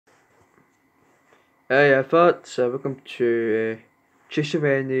Hey efforts, welcome to Chase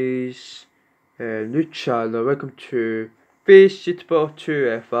Rennie's new channel. Welcome to Face YouTuber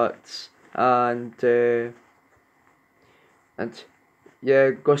 2 efforts and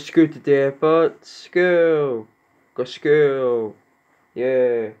yeah, go school today efforts. School, go school,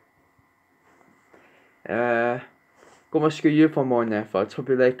 yeah. Got my school uniform on efforts. Hope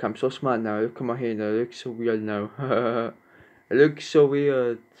you like. I'm so smart now. Look at my hair now. It looks so weird now. It looks so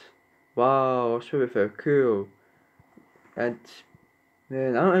weird. Wow, it's very very cool. And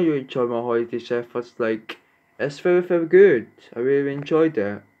man, I really enjoyed my holiday efforts. Like, it's very, very good. I really enjoyed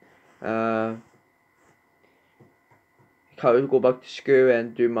it. Uh, can't really go back to school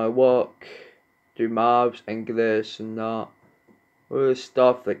and do my work, do maths, English, and that. All this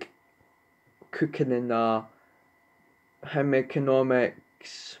stuff like cooking and home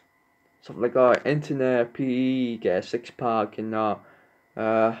economics, stuff like that. Internet, PE, get a six pack and that.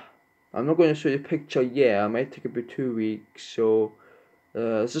 Uh, I'm not going to show you a picture yet. I might take about 2 weeks. So.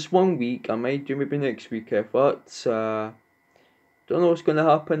 It's just 1 week. I might do maybe next week efforts. Don't know what's gonna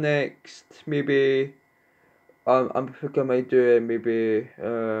happen next. Maybe I think I might do it.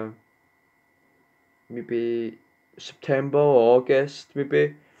 Maybe September or August.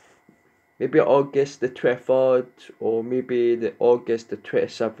 Maybe August the 23rd or maybe the August the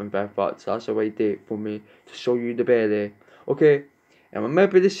 27th efforts. That's the right date for me to show you the belly. Okay, and I might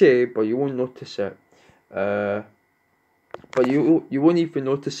be the same, but you won't notice it. But you won't even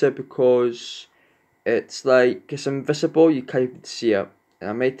notice it because it's invisible. You can't even see it. And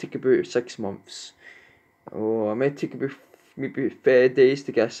I might take about 6 months. I might take about maybe 30 days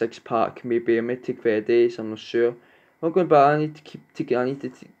to get a six pack. Maybe I might take 30 days. I'm not sure. I'm going, but I need to keep taking. I need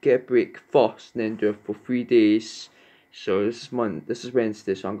to get a break first, and then do it for 3 days. So this is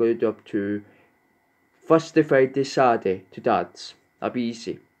Wednesday. So I'm going to do up to Thursday, Friday, Saturday to Dad's. That'll be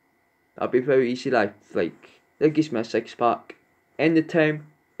easy. That'll be very easy life. Like that gives me a six pack. Anytime,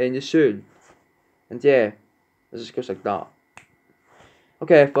 any soon. And yeah, it just goes like that.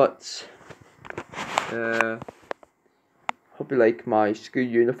 Okay, but hope you like my school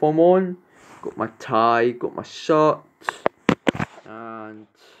uniform on. Got my tie, got my shirt, and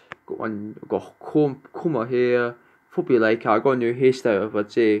got comb my hair. Hope you like it. I got a new hairstyle,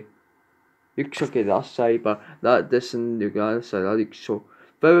 I'd say. You can check it that side, but this and the other side, that looks so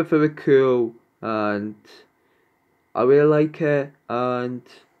very, very cool, and I really like it, and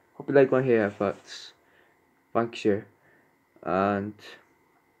hope you like my hair, but thank you, and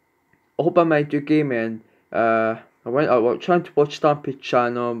I hope I might do gaming. I was trying to watch Stampede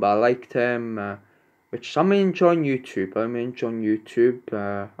channel, but I liked him. Which I'm enjoying YouTube. I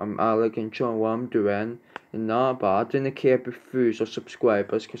like enjoying what I'm doing and that, but I didn't care about views or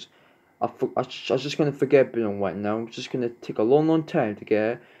subscribers because I was just gonna forget about what now. I'm just gonna take a long, long time to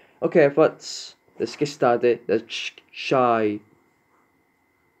get it. Okay, but let's get started. Let's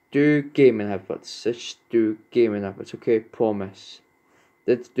do gaming efforts. Let's do gaming efforts. Okay, promise.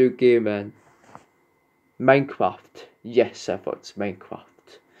 Let's do gaming. Minecraft. Yes, efforts.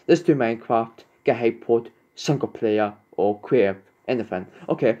 Minecraft. Let's do Minecraft. Get HypePod, single player, or creative. Anything.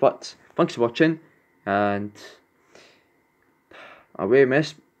 Okay, but thanks for watching. And I really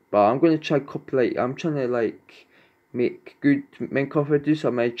miss, but I'm going to try copyright. I'm trying to like make good Minecraft videos.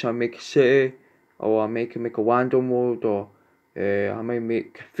 I might try and make a city, or I make a random world, or I might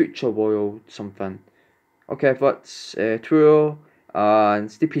make future world something. Okay, but true,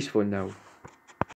 and stay peaceful now.